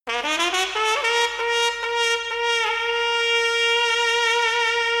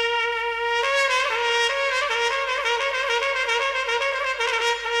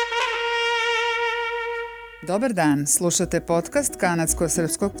Dobar dan, slušate podcast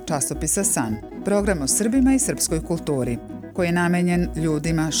kanadsko-srpskog časopisa San, program o Srbima i srpskoj kulturi, koji je namenjen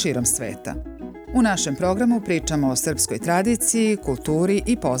ljudima širom sveta. U našem programu pričamo o srpskoj tradiciji, kulturi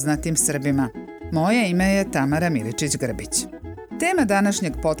i poznatim Srbima. Moje ime je Tamara Miličić-Grbić. Tema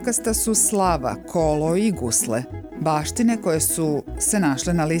današnjeg podcasta su slava, kolo i gusle, baštine koje su se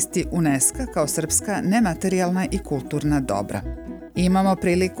našle na listi UNESCO kao srpska nematerijalna i kulturna dobra. Imamo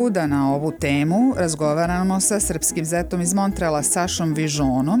priliku da na ovu temu razgovaramo sa srpskim zetom iz Montreala Sašom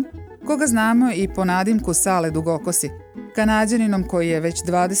Vižonom, koga znamo i po nadimku Sale Dugokosi, Kanađaninom koji je već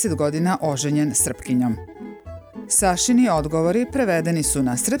 20 godina oženjen Srpkinjom. Sašini odgovori prevedeni su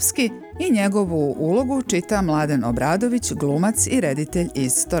na srpski i njegovu ulogu čita Mladen Obradović, glumac i reditelj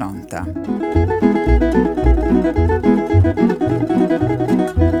iz Toronta.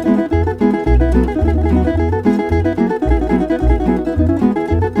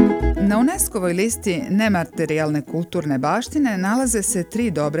 Na UNESCO-voj listi nematerijalne kulturne baštine nalaze se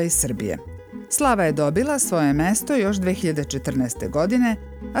 3 dobra iz Srbije. Slava je dobila svoje mesto još 2014. godine,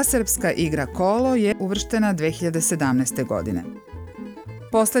 a srpska igra kolo je uvrštena 2017. godine.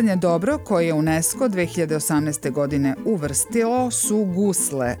 Poslednje dobro koje je UNESCO 2018. godine uvrstilo su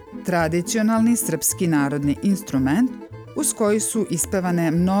gusle, tradicionalni srpski narodni instrument uz koji su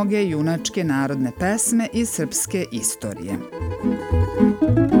ispevane mnoge junačke narodne pesme iz srpske istorije.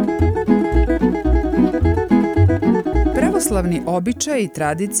 Pravoslavni običaj i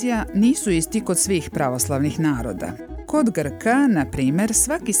tradicija nisu isti kod svih pravoslavnih naroda. Kod Grka, na primer,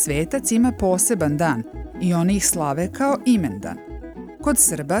 svaki svetac ima poseban dan i oni ih slave kao imendan. Kod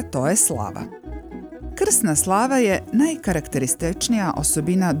Srba to je slava. Krsna slava je najkarakterističnija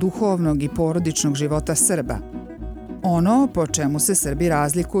osobina duhovnog i porodičnog života Srba. Ono po čemu se Srbi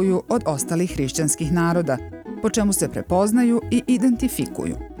razlikuju od ostalih hrišćanskih naroda, po čemu se prepoznaju i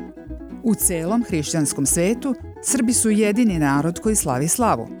identifikuju. U celom hrišćanskom svetu Srbi su jedini narod koji slavi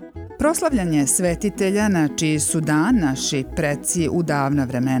slavu. Proslavljanje svetitelja na čiji su dan naši preci u davna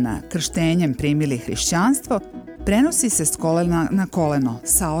vremena krštenjem primili hrišćanstvo prenosi se s kolena na koleno,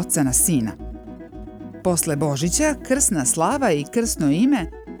 sa oca na sina. Posle Božića, krsna slava i krsno ime,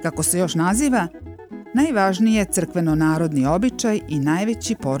 kako se još naziva, najvažniji je crkveno-narodni običaj i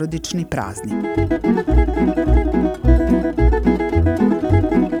najveći porodični praznik.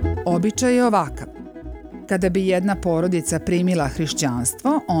 Običaj je ovakav. Kada bi jedna porodica primila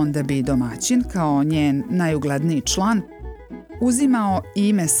hrišćanstvo, onda bi domaćin, kao njen najugledniji član, uzimao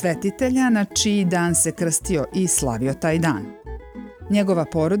ime svetitelja na čiji dan se krstio i slavio taj dan. Njegova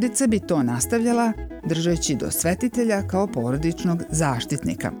porodica bi to nastavljala držeći do svetitelja kao porodičnog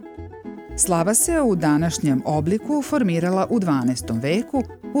zaštitnika. Slava se u današnjem obliku formirala u 12. veku,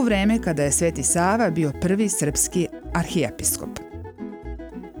 u vreme kada je Sveti Sava bio prvi srpski arhijepiskop.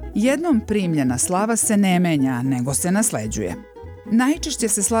 Jednom primljena slava se ne menja, nego se nasleđuje. Najčešće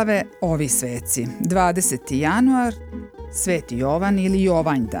se slave ovi sveci: 20. januar, Sveti Jovan ili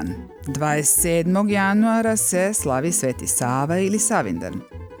Jovanjdan. 27. januara se slavi Sveti Sava ili Savindan.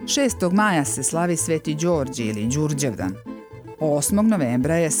 6. maja se slavi Sveti Đorđe ili Đurđevdan. 8.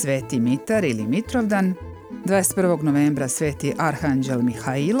 novembra je Sveti Mitar ili Mitrovdan, 21. novembra Sveti Arhanđel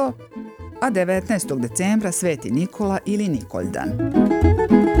Mihailo, a 19. decembra Sveti Nikola ili Nikoljdan.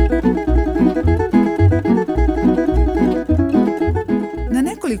 Na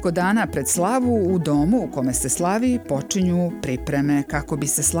nekoliko dana pred slavu u domu u kome se slavi počinju pripreme kako bi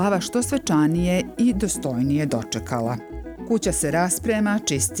se slava što svečanije i dostojnije dočekala. Kuća se rasprema,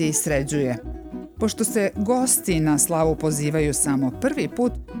 čisti i sređuje. Pošto se gosti na slavu pozivaju samo prvi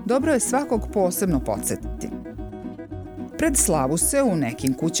put, dobro je svakog posebno podsjetiti. Pred slavu se u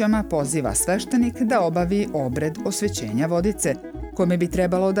nekim kućama poziva sveštenik da obavi obred osvećenja vodice, kome bi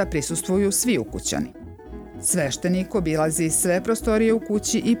trebalo da prisustvuju svi ukućani. Sveštenik obilazi sve prostorije u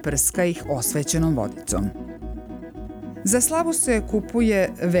kući i prska ih osvećenom vodicom. Za slavu se kupuje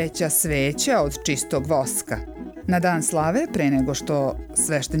veća sveća od čistog voska. Na dan slave, pre nego što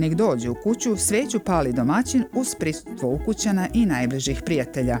sveštenik dođe u kuću, sveću pali domaćin uz prisustvo ukućana i najbližih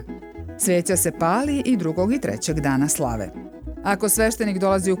prijatelja. Sveća se pali i 2. i 3. dana slave. Ako sveštenik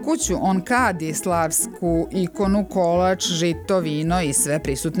dolazi u kuću, on kadi slavsku ikonu, kolač, žito, vino i sve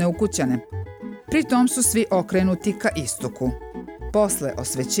prisutne ukućane. Pri tom su svi okrenuti ka istoku. Posle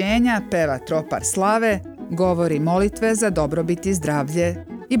osvećenja peva tropar slave, govori molitve za dobrobit i zdravlje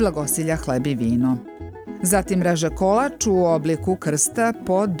i blagosilja hleb i vino. Zatim reže kolač u obliku krsta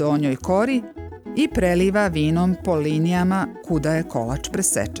po donjoj kori i preliva vinom po linijama kuda je kolač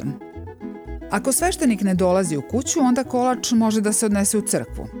presečen. Ako sveštenik ne dolazi u kuću, onda kolač može da se odnese u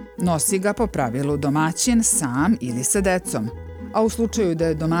crkvu. Nosi ga po pravilu domaćin sam ili sa decom, a u slučaju da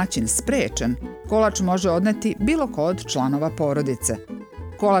je domaćin sprečen, Kolač može odneti bilo ko od članova porodice.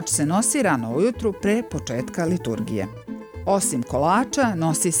 Kolač se nosi rano ujutru pre početka liturgije. Osim kolača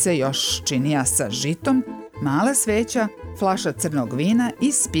nosi se još činija sa žitom, mala sveća, flaša crnog vina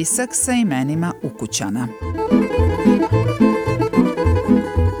i spisak sa imenima ukućana.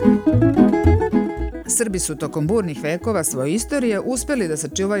 Srbi su tokom burnih vekova svoje istorije uspeli da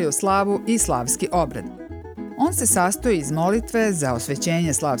sačuvaju slavu i slavski obred. On se sastoji iz molitve za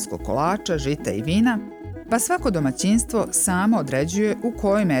osvećenje slavskog kolača, žita i vina, pa svako domaćinstvo samo određuje u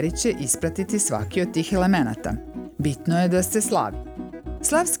kojoj meri će ispratiti svaki od tih elemenata. Bitno je da se slavi.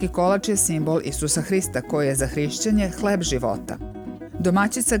 Slavski kolač je simbol Isusa Hrista koji je za hrišćanje hleb života.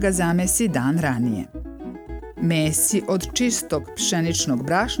 Domaćica ga zamesi dan ranije. Mesi od čistog pšeničnog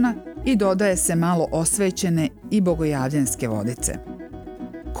brašna i dodaje se malo osvećene i bogojavljanske vodice.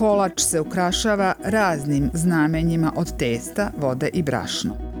 Kolač se ukrašava raznim znamenjima od testa, vode i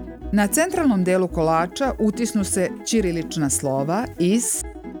brašna. Na centralnom delu kolača utisnu se ćirilična slova Is,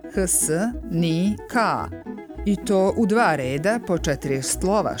 Hs, Ni, Ka, i to u 2 reda po 4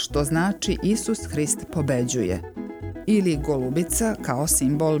 slova, što znači Isus Hrist pobeđuje, ili golubica kao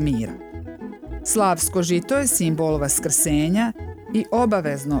simbol mira. Slavsko žito je simbol vaskrsenja i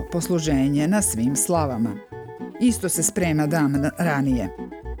obavezno posluženje na svim slavama. Isto se sprema dan ranije.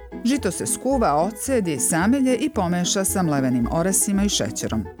 Žito se skuva, odsedi, samelje i pomeša sa mlevenim orasima i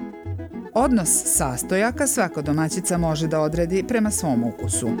šećerom. Odnos sastojaka svaka domaćica može da odredi prema svom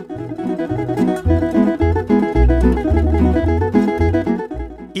ukusu.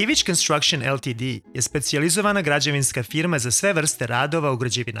 Ivić Construction Ltd. je specijalizovana građevinska firma za sve vrste radova u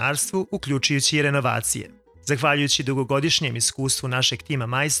građevinarstvu, uključujući i renovacije. Zahvaljujući dugogodišnjem iskustvu našeg tima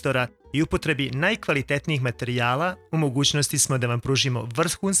majstora i upotrebi najkvalitetnijih materijala, u mogućnosti smo da vam pružimo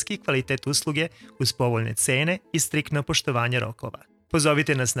vrhunski kvalitet usluge uz povoljne cene i striktno poštovanje rokova.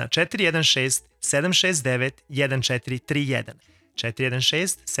 Pozovite nas na 416 769 1431,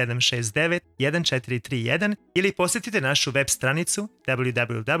 416 769 1431 ili posjetite našu web stranicu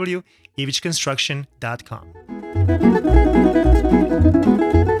www.ivićconstruction.com.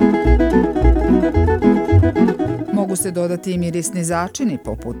 Mogu se dodati i mirisni začini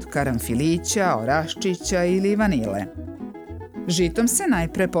poput karanfilića, oraščića ili vanile. Žitom se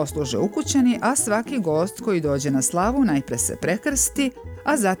najpre posluže ukućani, a svaki gost koji dođe na slavu najpre se prekrsti,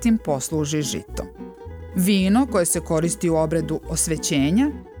 a zatim posluži žito. Vino koje se koristi u obredu osvećenja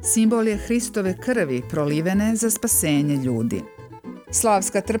simbol je Hristove krvi prolivene za spasenje ljudi.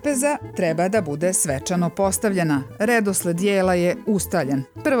 Slavska trpeza treba da bude svečano postavljena, redosled jela je ustaljen.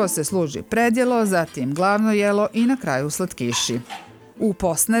 Prvo se služi predjelo, zatim glavno jelo i na kraju slatkiši. U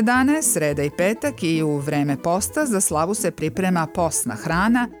postne dane, sreda i petak i u vreme posta za slavu se priprema postna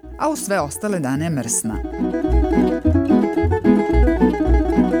hrana, a u sve ostale dane mrsna.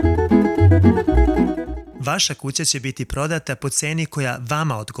 Vaša kuća će biti prodata po ceni koja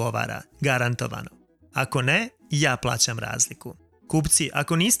vama odgovara, garantovano. Ako ne, ja plaćam razliku. Kupci,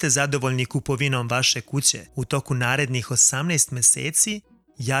 ako niste zadovoljni kupovinom vaše kuće u toku narednih 18 meseci,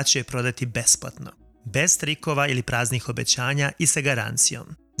 ja ću je prodati besplatno. Bez trikova ili praznih obećanja i sa garancijom.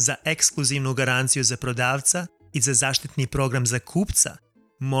 Za ekskluzivnu garanciju za prodavca i za zaštitni program za kupca,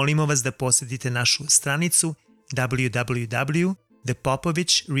 molimo vas da posjetite našu stranicu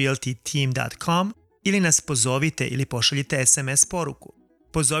www.thepopovichrealtyteam.com ili nas pozovite ili pošaljite SMS poruku.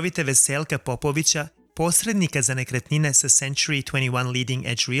 Pozovite Veselka Popovića, posrednika za nekretnine sa Century 21 Leading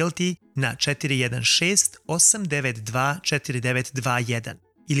Edge Realty na 416 892 4921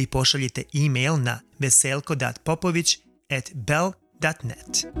 ili pošaljite e-mail na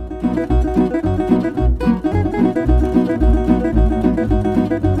veselko.popović@bell.net.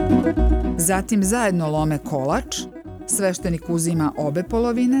 Zatim zajedno lome kolač, sveštenik uzima obe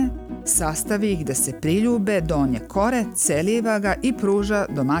polovine, sastavi ih da se priljube donje kore, celiva ga i pruža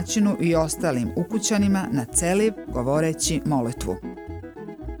domaćinu i ostalim ukućanima na celiv govoreći molitvu.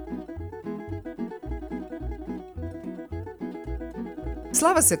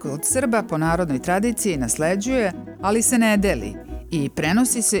 Slava se kod Srba po narodnoj tradiciji nasleđuje, ali se ne deli i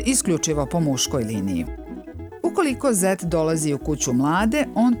prenosi se isključivo po muškoj liniji. Ukoliko zet dolazi u kuću mlade,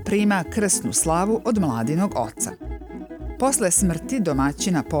 on prima krsnu slavu od mladinog oca. Posle smrti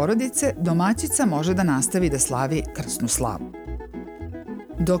domaćina porodice, domaćica može da nastavi da slavi krsnu slavu.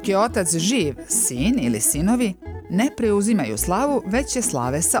 Dok je otac živ, sin ili sinovi ne preuzimaju slavu, već je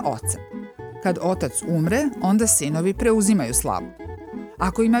slave sa ocem. Kad otac umre, onda sinovi preuzimaju slavu.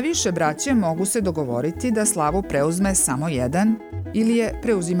 Ako ima više braće, mogu se dogovoriti da slavu preuzme samo jedan ili je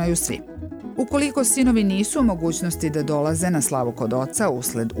preuzimaju svi. Ukoliko sinovi nisu u mogućnosti da dolaze na slavu kod oca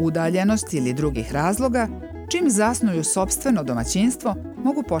usled udaljenosti ili drugih razloga, čim zasnuju sopstveno domaćinstvo,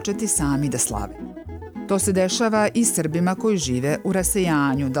 mogu početi sami da slave. To se dešava i Srbima koji žive u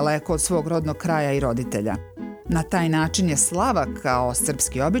rasejanju, daleko od svog rodnog kraja i roditelja. Na taj način je slava kao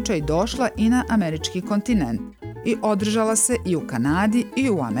srpski običaj došla i na američki kontinent i održala se i u Kanadi i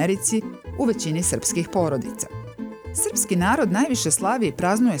u Americi u većini srpskih porodica. Srpski narod najviše slavi i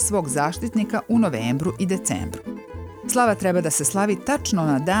praznuje svog zaštitnika u novembru i decembru. Slava treba da se slavi tačno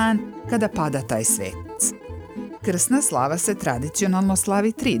na dan kada pada taj svetac. Krsna slava se tradicionalno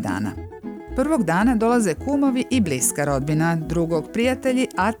slavi 3 dana. Prvog dana dolaze kumovi i bliska rodbina, drugog prijatelji,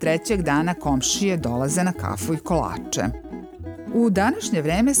 a trećeg dana komšije dolaze na kafu i kolače. U današnje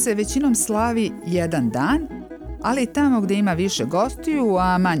vreme se većinom slavi 1 dan, ali tamo gde ima više gostiju,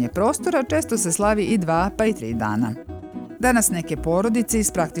 a manje prostora, često se slavi i 2 pa i 3 dana. Danas neke porodice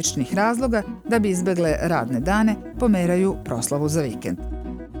iz praktičnih razloga, da bi izbegle radne dane, pomeraju proslavu za vikend.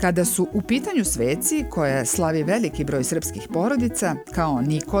 Kada su u pitanju sveci, koje slavi veliki broj srpskih porodica, kao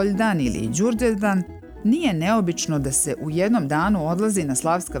Nikoljdan ili Đurđevdan, nije neobično da se u jednom danu odlazi na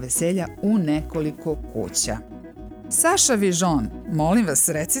slavska veselja u nekoliko kuća. Saša Vižon, molim vas,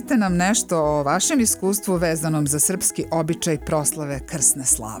 recite nam nešto o vašem iskustvu vezanom za srpski običaj proslave krsne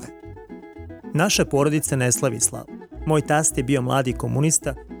slave. Naša porodica ne slavi slavu. Moj tast je bio mladi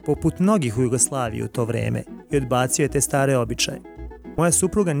komunista, poput mnogih u Jugoslaviji u to vreme, i odbacio je te stare običaje. Moja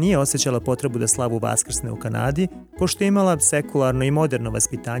supruga nije osjećala potrebu da slavu Vaskrsne u Kanadi, pošto je imala sekularno i moderno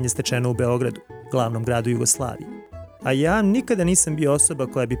vaspitanje stečeno u Beogradu, glavnom gradu Jugoslavije. A ja nikada nisam bio osoba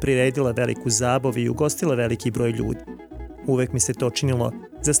koja bi priredila veliku zabavu i ugostila veliki broj ljudi. Uvek mi se to činilo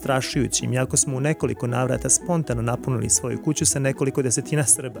zastrašujućim, iako smo u nekoliko navrata spontano napunili svoju kuću sa nekoliko desetina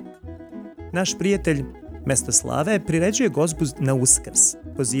Srba. Naš prijatelj, mesto slave, priređuje gozbu na Uskrs,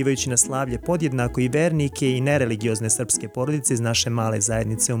 pozivajući na slavlje podjednako i vernike i nereligiozne srpske porodice iz naše male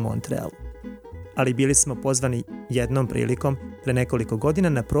zajednice u Montrealu. Ali bili smo pozvani jednom prilikom pre nekoliko godina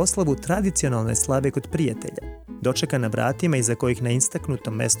na proslavu tradicionalne slave kod prijatelja, dočeka na vratima iza kojih na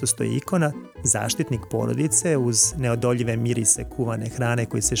istaknutom mestu stoji ikona, zaštitnik porodice uz neodoljive mirise kuvane hrane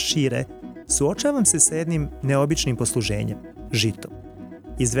koji se šire, suočavam se sa jednim neobičnim posluženjem, žitom.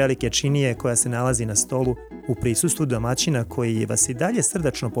 Iz velike činije koja se nalazi na stolu u prisustvu domaćina koji vas i dalje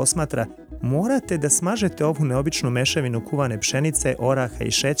srdačno posmatra, morate da smažete ovu neobičnu mešavinu kuvane pšenice, oraha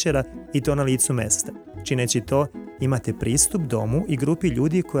i šećera i to na licu mesta. Čineći to, imate pristup domu i grupi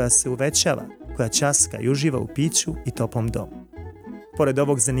ljudi koja se uvećava, koja ćaska i uživa u piću i toplom domu. Pored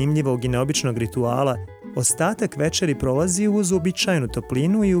ovog zanimljivog i neobičnog rituala, ostatak večeri prolazi uz uobičajenu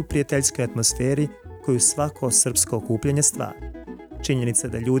toplinu i u prijateljskoj atmosferi koju svako srpsko okupljanje stvara. Činjenica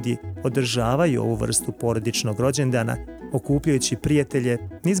da ljudi održavaju ovu vrstu porodičnog rođendana, okupljajući prijatelje,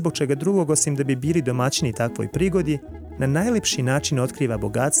 ni zbog čega drugog osim da bi bili domaćini takvoj prigodi, na najlepši način otkriva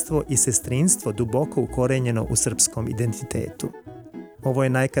bogatstvo i sestrinstvo duboko ukorenjeno u srpskom identitetu. Ovo je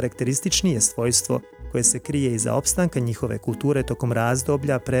najkarakterističnije svojstvo koje se krije iza opstanka njihove kulture tokom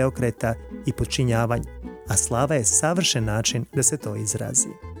razdoblja, preokreta i podčinjavanja, a slava je savršen način da se to izrazi.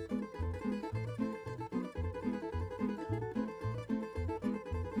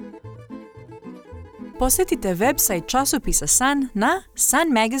 Posetite website časopisa San na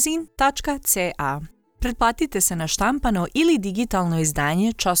sanmagazine.ca. Pretplatite se na štampano ili digitalno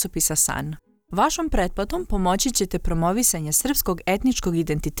izdanje časopisa San. Vašom pretplatom pomoći ćete promovisanje srpskog etničkog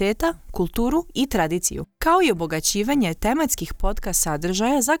identiteta, kulturu i tradiciju, kao i obogaćivanje tematskih podcast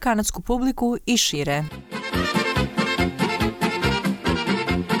sadržaja za kanadsku publiku i šire.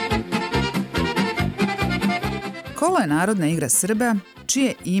 Kolo je narodna igra Srba,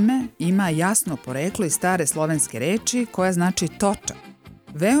 čije ime ima jasno poreklo iz stare slovenske reči koja znači točak.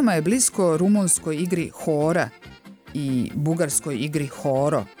 Veoma je blisko rumunskoj igri hora i bugarskoj igri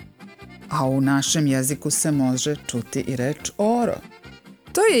horo, a u našem jeziku se može čuti i reč oro.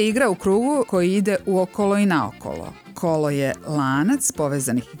 To je igra u krugu koji ide uokolo i naokolo. Kolo je lanac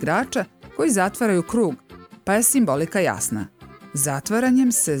povezanih igrača koji zatvaraju krug, pa je simbolika jasna.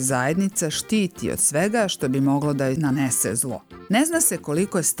 Zatvaranjem se zajednica štiti od svega što bi moglo da nanese zlo. Ne zna se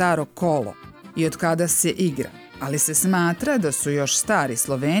koliko je staro kolo i od kada se igra, ali se smatra da su još stari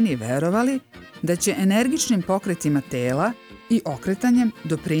Sloveni verovali da će energičnim pokretima tela i okretanjem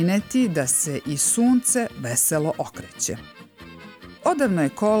doprineti da se i sunce veselo okreće. Odavno je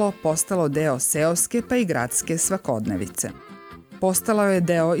kolo postalo deo seoske pa i gradske svakodnevice. Postalo je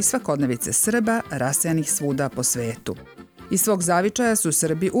deo i svakodnevice Srba rasejanih svuda po svetu. Iz svog zavičaja su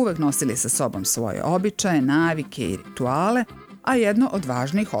Srbi uvek nosili sa sobom svoje običaje, navike i rituale, a jedno od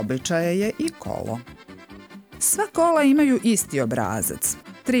važnih običaja je i kolo. Sva kola imaju isti obrazac.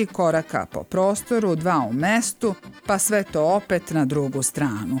 3 koraka po prostoru, 2 u mestu, pa sve to opet na drugu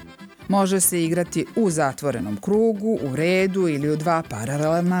stranu. Može se igrati u zatvorenom krugu, u redu ili u 2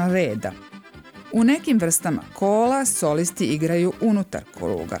 paralelna reda. U nekim vrstama kola solisti igraju unutar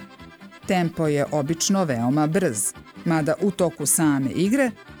kruga. Tempo je obično veoma brz, mada u toku same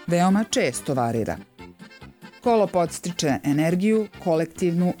igre veoma često varira. Kolo podstiče energiju,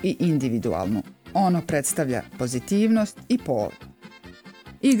 kolektivnu i individualnu. Ono predstavlja pozitivnost i polet.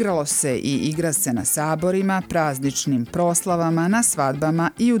 Igralo se i igra se na saborima, prazničnim proslavama, na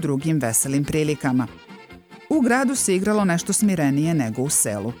svadbama i u drugim veselim prilikama. U gradu se igralo nešto smirenije nego u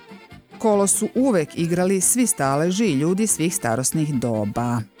selu. Kolo su uvek igrali svi staleži i ljudi svih starosnih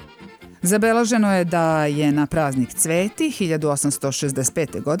doba. Zabeleženo je da je na praznik Cveti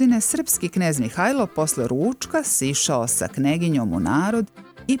 1865. godine srpski knez Mihajlo posle ručka sišao sa kneginjom u narod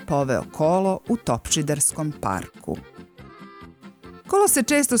i poveo kolo u Topčiderskom parku. Kolo se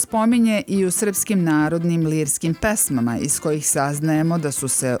često spominje i u srpskim narodnim lirskim pesmama iz kojih saznajemo da su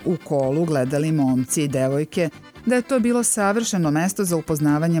se u kolu gledali momci i devojke, da je to bilo savršeno mesto za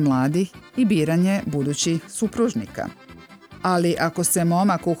upoznavanje mladih i biranje budućih supružnika. Ali ako se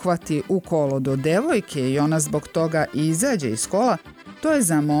momak uhvati u kolo do devojke i ona zbog toga izađe iz kola, to je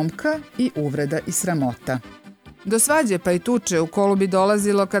za momka i uvreda i sramota. Do svađe pa i tuče u kolu bi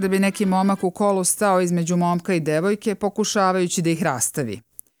dolazilo kada bi neki momak u kolu stao između momka i devojke pokušavajući da ih rastavi.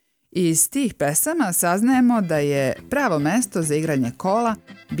 Iz tih pesama saznajemo da je pravo mesto za igranje kola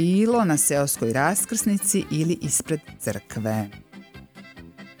bilo na seoskoj raskrsnici ili ispred crkve.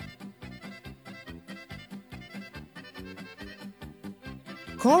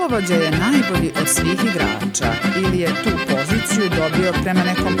 Kolovođa je najbolji od svih igrača ili je tu poziciju dobio prema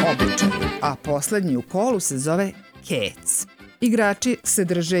nekom običaju, a poslednji u kolu se zove kec. Igrači se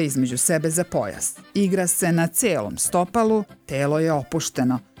drže između sebe za pojas. Igra se na celom stopalu, telo je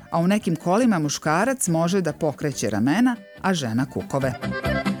opušteno, a u nekim kolima muškarac može da pokreće ramena, a žena kukove.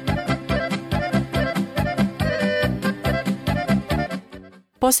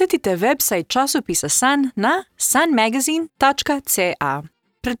 Posetite website časopisa Sun na sunmagazine.ca.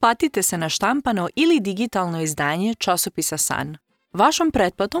 Pretplatite se na štampano ili digitalno izdanje časopisa Sun. Vašom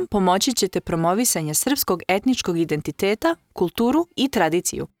pretplatom pomoći ćete promovisanje srpskog etničkog identiteta, kulturu i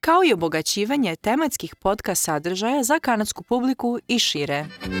tradiciju, kao i obogaćivanje tematskih podcast sadržaja za kanadsku publiku i šire.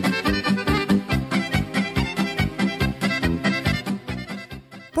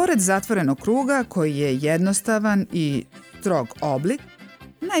 Pored zatvorenog kruga, koji je jednostavan i strog oblik,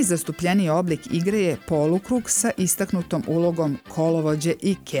 najzastupljeniji oblik igre je polukrug sa istaknutom ulogom kolovođe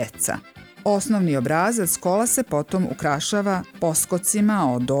i keca. Osnovni obrazac kola se potom ukrašava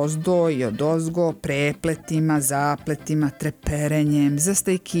poskocima odozdo i odozgo, prepletima, zapletima, treperenjem,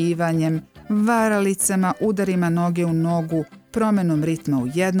 zastajkivanjem, varalicama, udarima noge u nogu, promenom ritma u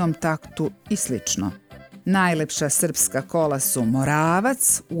jednom taktu i slično. Najlepša srpska kola su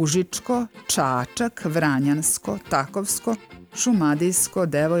Moravac, Užičko, Čačak, Vranjansko, Takovsko, Šumadijsko,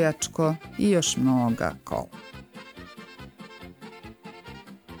 Devojačko i još mnoga kola.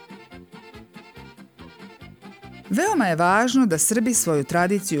 Veoma je važno da Srbi svoju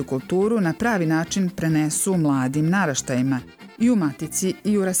tradiciju i kulturu na pravi način prenesu mladim naraštajima i u matici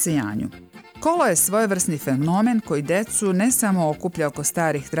i u rasejanju. Kolo je svojevrsni fenomen koji decu ne samo okuplja oko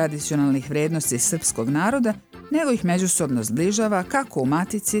starih tradicionalnih vrednosti srpskog naroda, nego ih međusobno zbližava kako u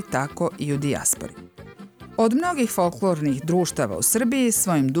matici, tako i u dijaspori. Od mnogih folklornih društava u Srbiji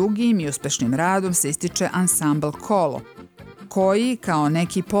svojim dugim i uspešnim radom se ističe ansambl Kolo, koji kao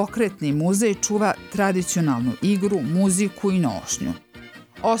neki pokretni muzej čuva tradicionalnu igru, muziku i nošnju.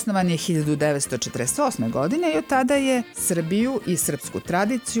 Osnovan je 1948. godine i od tada je Srbiju i srpsku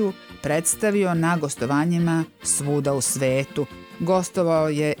tradiciju predstavio na gostovanjima svuda u svetu. Gostovao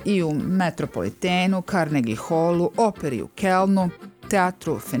je i u Metropolitenu, Carnegie Hallu, operi u Kelnu,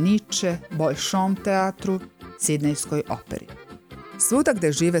 teatru Fenice, Bolšom teatru, Sidnejskoj operi. Svuda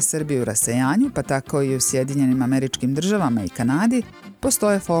gde žive Srbi u rasejanju, pa tako i u Sjedinjenim Američkim Državama i Kanadi,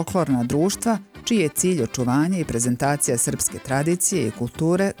 postoje folklorna društva čiji je cilj očuvanje i prezentacija srpske tradicije i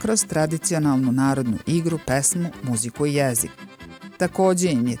kulture kroz tradicionalnu narodnu igru, pesmu, muziku i jezik.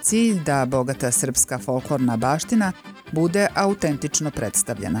 Takođe im je cilj da bogata srpska folklorna baština bude autentično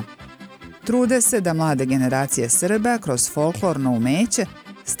predstavljena. Trude se da mlade generacije Srba kroz folklorno umeće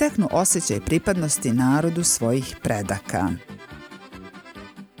steknu osjećaj pripadnosti narodu svojih predaka.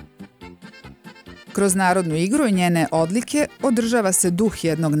 Kroz narodnu igru i njene odlike održava se duh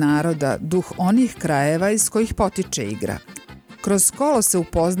jednog naroda, duh onih krajeva iz kojih potiče igra. Kroz kolo se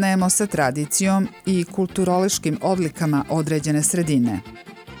upoznajemo sa tradicijom i kulturološkim odlikama određene sredine.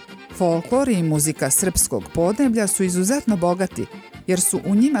 Folklor i muzika srpskog podneblja su izuzetno bogati, jer su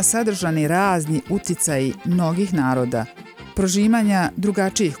u njima sadržani razni uticaji mnogih naroda, prožimanja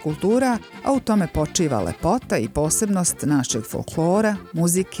drugačijih kultura, a u tome počiva lepota i posebnost našeg folklora,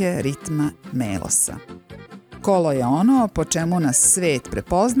 muzike, ritma, melosa. Kolo je ono po čemu nas svet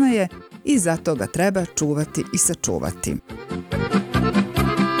prepoznaje i zato ga treba čuvati i sačuvati.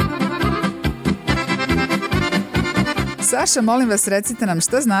 Saša, molim vas, recite nam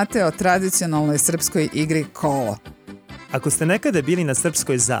šta znate o tradicionalnoj srpskoj igri kolo. Ako ste nekada bili na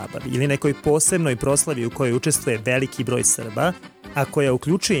srpskoj zabavi ili nekoj posebnoj proslavi u kojoj učestvuje veliki broj Srba, a koja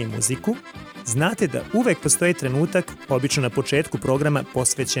uključuje i muziku, znate da uvek postoji trenutak, obično na početku programa,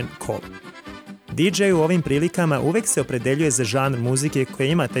 posvećen kolu. DJ u ovim prilikama uvek se opredeljuje za žanr muzike koja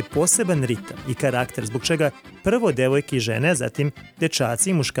ima taj poseban ritam i karakter, zbog čega prvo devojke i žene, a zatim dečaci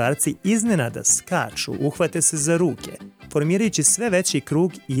i muškarci iznenada skaču, uhvate se za ruke, formirajući sve veći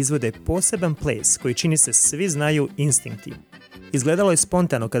krug i izvode poseban ples koji, čini se, svi znaju instinktivno. Izgledalo je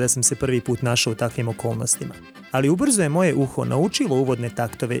spontano kada sam se prvi put našao u takvim okolnostima, ali ubrzo je moje uho naučilo uvodne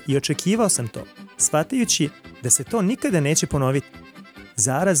taktove i očekivao sam to, shvatajući da se to nikada neće ponoviti.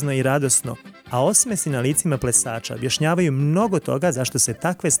 Zarazno i radosno, a osmesi na licima plesača objašnjavaju mnogo toga zašto se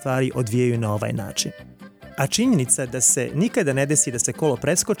takve stvari odvijaju na ovaj način. A činjenica da se nikada ne desi da se kolo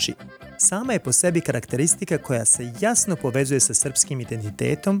preskoči, sama je po sebi karakteristika koja se jasno povezuje sa srpskim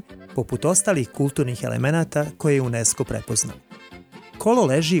identitetom, poput ostalih kulturnih elemenata koje je UNESCO prepoznao. Kolo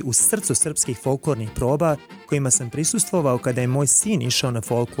leži u srcu srpskih folklornih proba kojima sam prisustvovao kada je moj sin išao na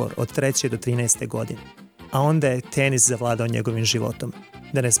folklor od 3. do 13. godine, a onda je tenis zavladao njegovim životom.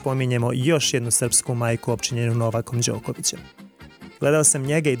 Da ne spominjemo još jednu srpsku majku opčinjenu Novakom Đokovićem. Gledao sam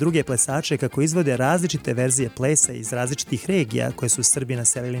njega i druge plesače kako izvode različite verzije plesa iz različitih regija koje su Srbi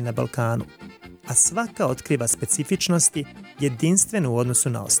naselili na Balkanu, a svaka otkriva specifičnosti jedinstvene u odnosu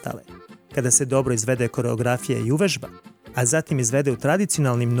na ostale. Kada se dobro izvede koreografija i uvežba, a zatim izvede u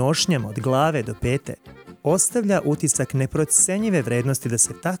tradicionalnim nošnjama od glave do pete, ostavlja utisak neprocenjive vrednosti da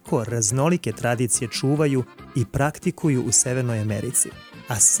se tako raznolike tradicije čuvaju i praktikuju u Severnoj Americi,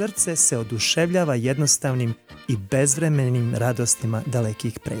 a srce se oduševljava jednostavnim i bezvremenim radostima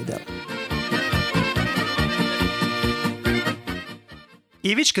dalekih predela.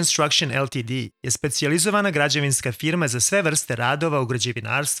 Ivić Construction Ltd. je specijalizovana građevinska firma za sve vrste radova u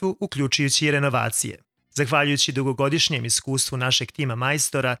građevinarstvu, uključujući i renovacije. Zahvaljujući dugogodišnjem iskustvu našeg tima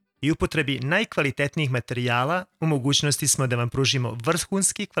majstora i upotrebi najkvalitetnijih materijala, u mogućnosti smo da vam pružimo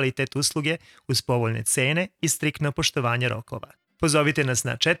vrhunski kvalitet usluge uz povoljne cene i striktno poštovanje rokova. Pozovite nas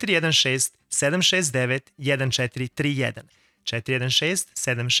na 416-769-1431,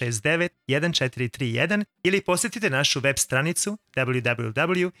 416-769-1431 ili posjetite našu web stranicu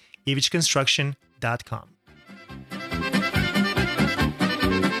www.ivićconstruction.com.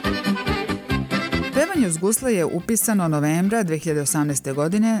 Pevanje uz gusle je upisano novembra 2018.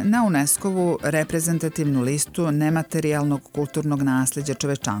 godine na UNESCO-vu reprezentativnu listu nematerijalnog kulturnog nasleđa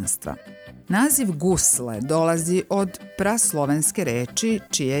čovečanstva. Naziv gusle dolazi od praslovenske reči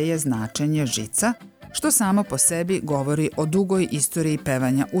čije je značenje žica, što samo po sebi govori o dugoj istoriji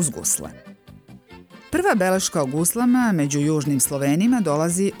pevanja uz gusle. Prva beleška o guslama među južnim Slovenima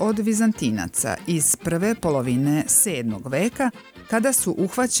dolazi od Vizantinaca iz prve polovine 7. veka, kada su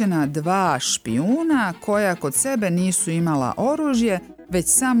uhvaćena dva špijuna koja kod sebe nisu imala oružje, već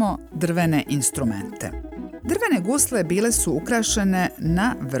samo drvene instrumente. Drvene gusle bile su ukrašene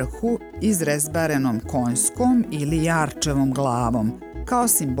na vrhu izrezbarenom konjskom ili jarčevom glavom, kao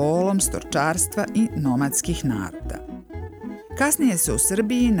simbolom storčarstva i nomadskih naroda. Kasnije se u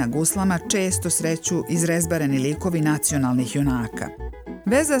Srbiji na guslama često sreću izrezbareni likovi nacionalnih junaka.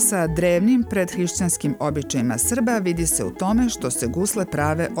 Veza sa drevnim predhrišćanskim običajima Srba vidi se u tome što se gusle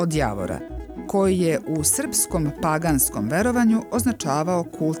prave od javora, koji je u srpskom paganskom verovanju označavao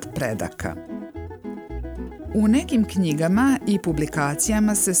kult predaka. U nekim knjigama i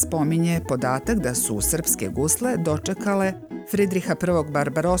publikacijama se spominje podatak da su srpske gusle dočekale Fridriha I.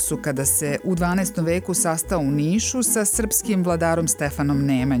 Barbarosu kada se u 12. veku sastao u Nišu sa srpskim vladarom Stefanom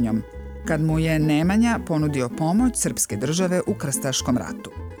Nemanjom, kad mu je Nemanja ponudio pomoć srpske države u krstaškom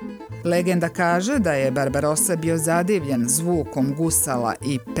ratu. Legenda kaže da je Barbarosa bio zadivljen zvukom gusala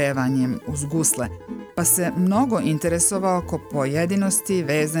i pevanjem uz gusle, pa se mnogo interesovao oko pojedinosti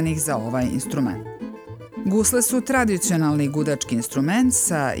vezanih za ovaj instrument. Gusle su tradicionalni gudački instrument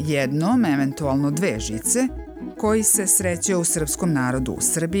sa jednom, eventualno dve žice, koji se sreće u srpskom narodu u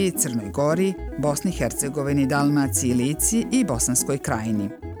Srbiji, Crnoj Gori, Bosni i Hercegovini, Dalmaciji, Lici i Bosanskoj krajini.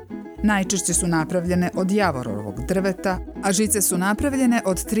 Najčešće su napravljene od javorovog drveta, a žice su napravljene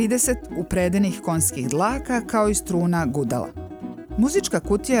od 30 upredenih konjskih dlaka kao i struna gudala. Muzička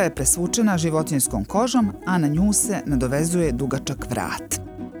kutija je presvučena životinjskom kožom, a na nju se nadovezuje dugačak vrat.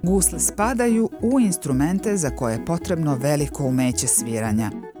 Gusle spadaju u instrumente za koje je potrebno veliko umeće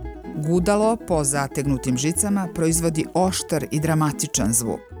sviranja. Gudalo po zategnutim žicama proizvodi oštar i dramatičan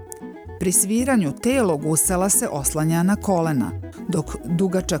zvuk. Pri sviranju telo gusala se oslanja na kolena, dok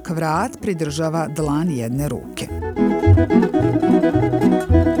dugačak vrat pridržava dlan jedne ruke.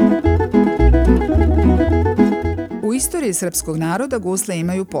 U istoriji srpskog naroda gusle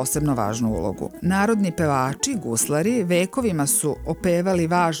imaju posebno važnu ulogu. Narodni pevači, guslari, vekovima su opevali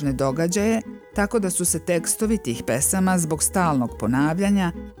važne događaje, tako da su se tekstovi tih pesama zbog stalnog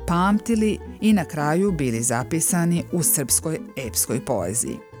ponavljanja pamtili i na kraju bili zapisani u srpskoj epskoj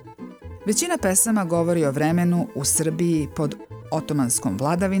poeziji. Većina pesama govori o vremenu u Srbiji pod otomanskom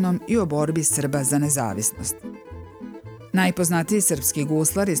vladavinom i o borbi Srba za nezavisnost. Najpoznatiji srpski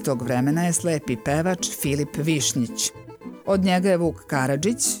guslar iz tog vremena je slepi pevač Filip Višnjić. Od njega je Vuk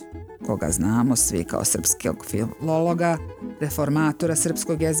Karadžić, koga znamo svi kao srpskog filologa, reformatora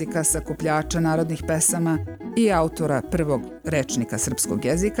srpskog jezika, sakupljača narodnih pesama i autora prvog rečnika srpskog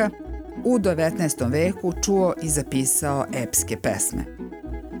jezika, u 19. veku čuo i zapisao epske pesme.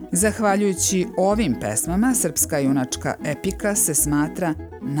 Zahvaljujući ovim pesmama, srpska junačka epika se smatra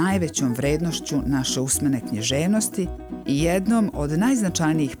najvećom vrednošću naše usmene književnosti i jednom od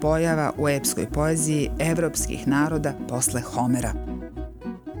najznačajnijih pojava u epskoj poeziji evropskih naroda posle Homera.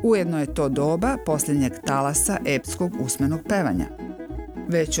 Ujedno je to doba posljednjeg talasa epskog usmenog pevanja.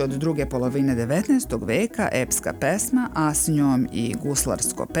 Već od druge polovine 19. veka epska pesma, a s njom i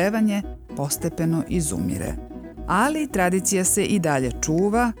guslarsko pevanje, postepeno izumire. Ali tradicija se i dalje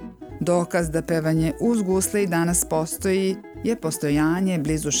čuva. Dokaz da pevanje uz gusle i danas postoji je postojanje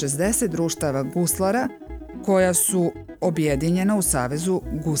blizu 60 društava guslara koja su objedinjena u Savezu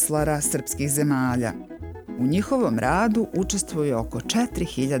guslara srpskih zemalja. U njihovom radu učestvuje oko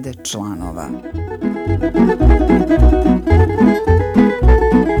 4000 članova.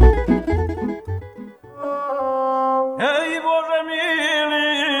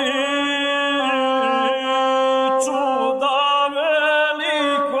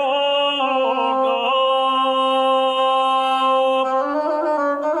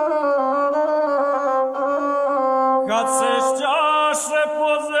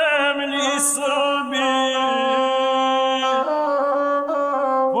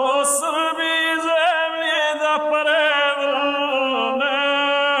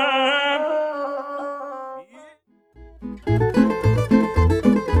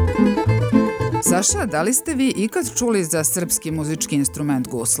 Saša, da li ste vi ikad čuli za srpski muzički instrument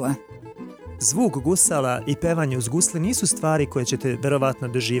gusle? Zvuk gusala i pevanje uz gusle nisu stvari koje ćete verovatno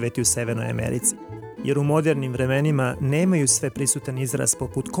doživjeti u Severnoj Americi, jer u modernim vremenima nemaju sve prisutan izraz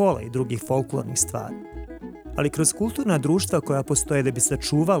poput kola i drugih folklornih stvari. Ali kroz kulturna društva koja postoje da bi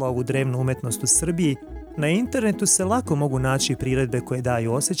sačuvala ovu drevnu umetnost u Srbiji, na internetu se lako mogu naći priredbe koje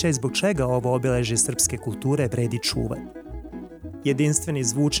daju osjećaj zbog čega ovo obeležje srpske kulture vredi čuvati. Jedinstveni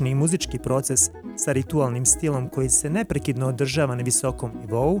zvučni i muzički proces sa ritualnim stilom koji se neprekidno održava na visokom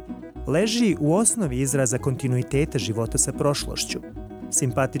nivou leži u osnovi izraza kontinuiteta života sa prošlošću.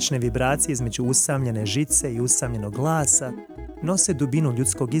 Simpatične vibracije između usamljene žice i usamljenog glasa nose dubinu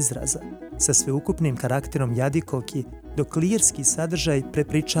ljudskog izraza sa sveukupnim karakterom jadikovki, dok lirski sadržaj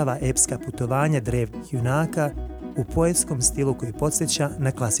prepričava epska putovanja drevnih junaka u poetskom stilu koji podsjeća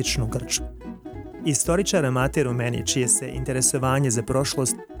na klasičnu Grčku. Istoričar amater u meni, čije se interesovanje za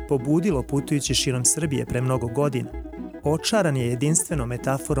prošlost pobudilo putujući širom Srbije pre mnogo godina, očaran je jedinstvenom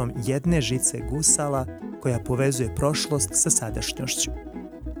metaforom jedne žice gusala koja povezuje prošlost sa sadašnjošću.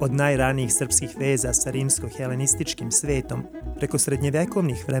 Od najranijih srpskih veza sa rimsko-helenističkim svetom, preko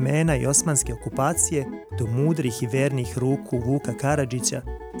srednjevekovnih vremena i osmanske okupacije, do mudrih i vernih ruku Vuka Karadžića,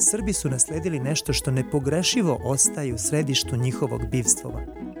 Srbi su nasledili nešto što nepogrešivo ostaje u središtu njihovog bivstvova.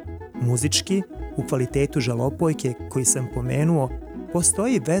 Muzički, u kvalitetu žalopojke koji sam pomenuo,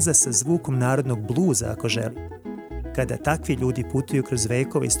 postoji veza sa zvukom narodnog bluza ako želi. Kada takvi ljudi putuju kroz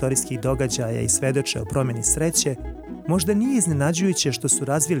vekove istorijskih događaja i svedoče o promjeni sreće, možda nije iznenađujuće što su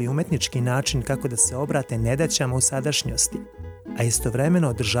razvili umetnički način kako da se obrate nedaćama u sadašnjosti, a istovremeno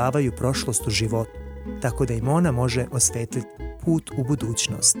održavaju prošlost u životu, tako da im ona može osvetliti put u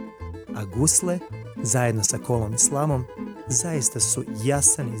budućnost. A gusle, zajedno sa kolom i slamom, zaista su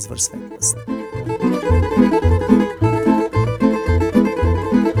jasan izvor svetlosti.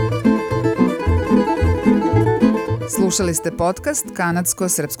 Slušali ste podcast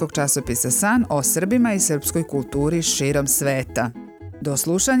kanadsko-srpskog časopisa San o Srbima i srpskoj kulturi širom sveta. Do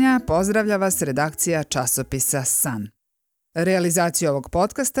slušanja pozdravlja vas redakcija časopisa San. Realizaciju ovog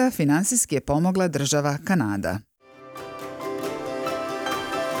podcasta finansijski je pomogla država Kanada.